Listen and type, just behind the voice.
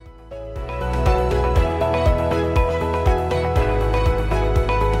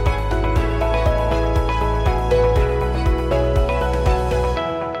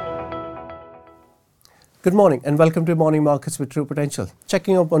Good morning and welcome to Morning Markets with True Potential.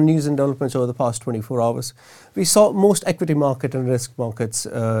 Checking up on news and developments over the past 24 hours, we saw most equity market and risk markets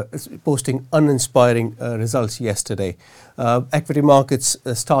posting uninspiring results yesterday. Equity markets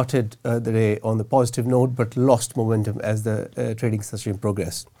started the day on the positive note but lost momentum as the trading session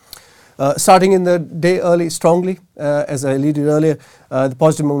progressed. Starting in the day early strongly, as I alluded earlier, the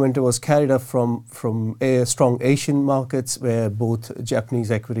positive momentum was carried up from strong Asian markets where both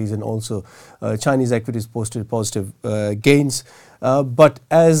Japanese equities and also Chinese equities posted positive gains. But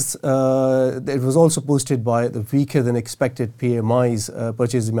as it was also boosted by the weaker than expected PMI's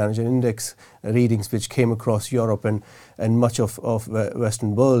Purchasing Manager Index readings, which came across Europe and much of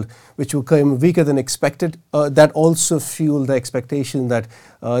Western world, which came weaker than expected. That also fueled the expectation that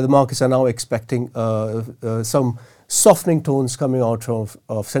the markets are now expecting some softening tones coming out of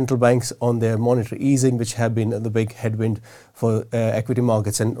central banks on their monetary easing, which have been the big headwind for equity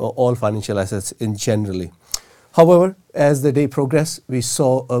markets and all financial assets in generally. However, as the day progressed, we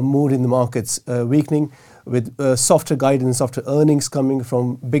saw a mood in the markets weakening with softer guidance after earnings coming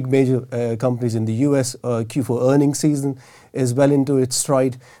from big major companies in the US. Q4 earnings season is well into its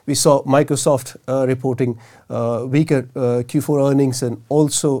stride. We saw Microsoft reporting weaker Q4 earnings and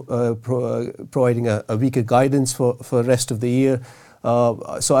also providing a weaker guidance for rest of the year.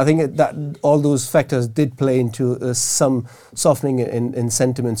 So I think that all those factors did play into some softening in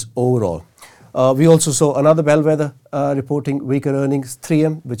sentiments overall. We also saw another bellwether reporting weaker earnings,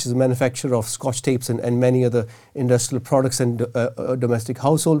 3M, which is a manufacturer of Scotch tapes and many other industrial products and domestic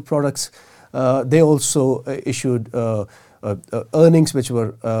household products. They also issued earnings which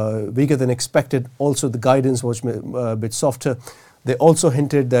were weaker than expected. Also, the guidance was a bit softer. They also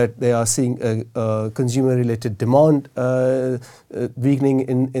hinted that they are seeing consumer-related demand weakening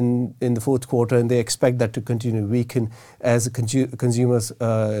in the fourth quarter, and they expect that to continue to weaken as consumers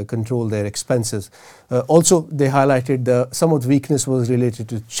control their expenses. Also, they highlighted some of the weakness was related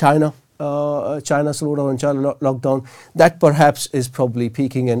to China. China slowdown and China lockdown. That perhaps is probably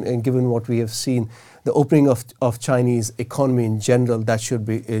peaking, and given what we have seen, the opening of Chinese economy in general, that should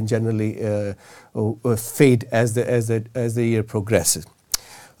be generally fade as the year progresses.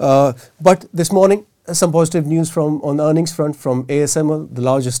 But this morning, some positive news on the earnings front from ASML, the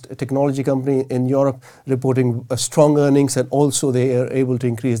largest technology company in Europe, reporting strong earnings, and also they are able to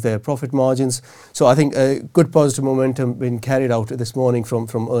increase their profit margins. So I think a good positive momentum been carried out this morning from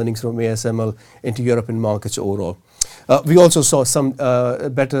earnings from ASML into European markets overall. We also saw some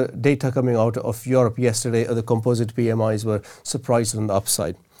better data coming out of Europe yesterday. The composite PMIs were surprised on the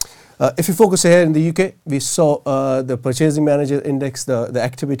upside. If you focus here in the UK, we saw the Purchasing Manager Index, the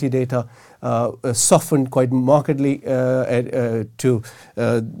activity data, softened quite markedly to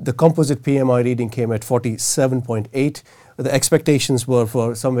the composite PMI reading came at 47.8. The expectations were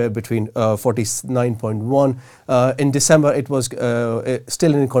for somewhere between 49.1. In December, it was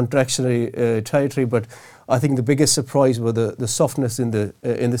still in contractionary territory, but I think the biggest surprise were the softness in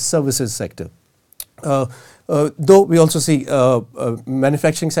the services sector. Though we also see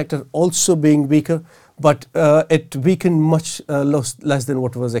manufacturing sector also being weaker, but it weakened much less than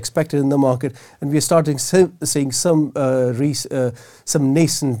what was expected in the market, and we are starting seeing some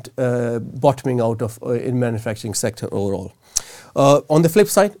nascent bottoming out of in manufacturing sector overall. On the flip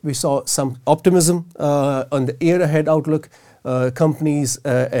side, we saw some optimism on the year ahead outlook. Companies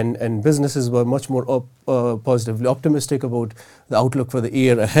and businesses were much more positively optimistic about the outlook for the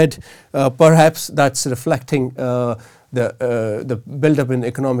year ahead. Perhaps that's reflecting the build-up in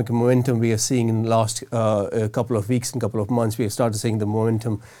economic momentum we are seeing in the last couple of weeks and couple of months. We have started seeing the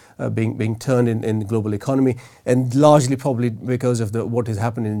momentum being turned in the global economy, and largely probably because of what is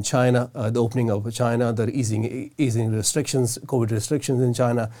happening in China, the opening of China, the easing restrictions, COVID restrictions in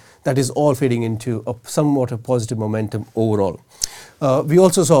China. That is all feeding into somewhat of positive momentum overall. We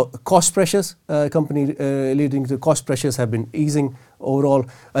also saw cost pressures, leading to cost pressures have been easing overall.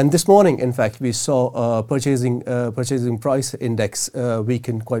 And this morning, in fact, we saw purchasing price index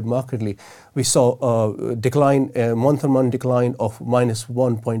weaken quite markedly. We saw a decline, month-on-month decline of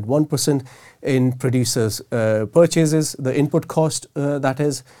 -1.1% in producers' purchases, the input cost that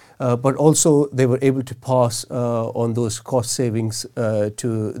is, but also they were able to pass on those cost savings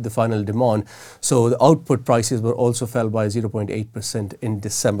to the final demand. So the output prices were also fell by 0.8% in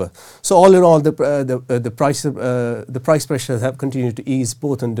December. So all in all, the price pressures have continued to ease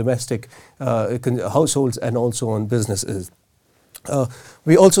both on domestic households and also on businesses.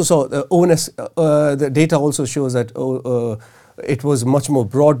 We also saw the ONS, the data also shows that it was much more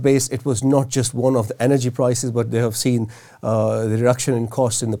broad-based. It was not just one of the energy prices, but they have seen the reduction in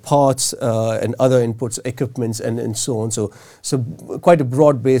costs in the parts and other inputs, equipments, and so on. So quite a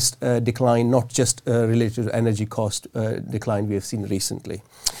broad-based decline, not just related to energy cost decline we have seen recently.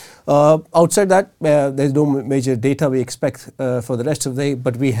 Outside that, there's no major data we expect for the rest of the day,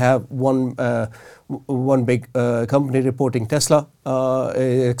 but we have one big company reporting, Tesla,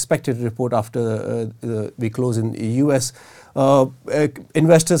 expected to report after we close in the US.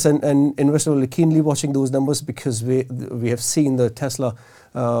 Investors and investors will be keenly watching those numbers, because we have seen the Tesla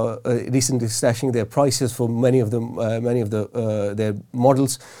recently slashing their prices for many of their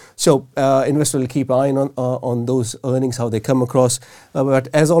models. So investors will keep an eye on those earnings, how they come across. But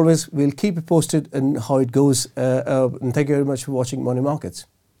as always, we'll keep you posted on how it goes. And thank you very much for watching Morning Markets.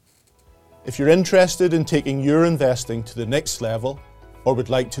 If you're interested in taking your investing to the next level, or would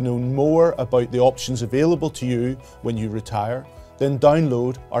like to know more about the options available to you when you retire, then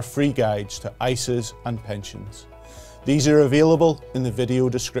download our free guides to ISAs and pensions. These are available in the video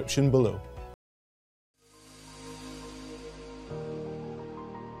description below.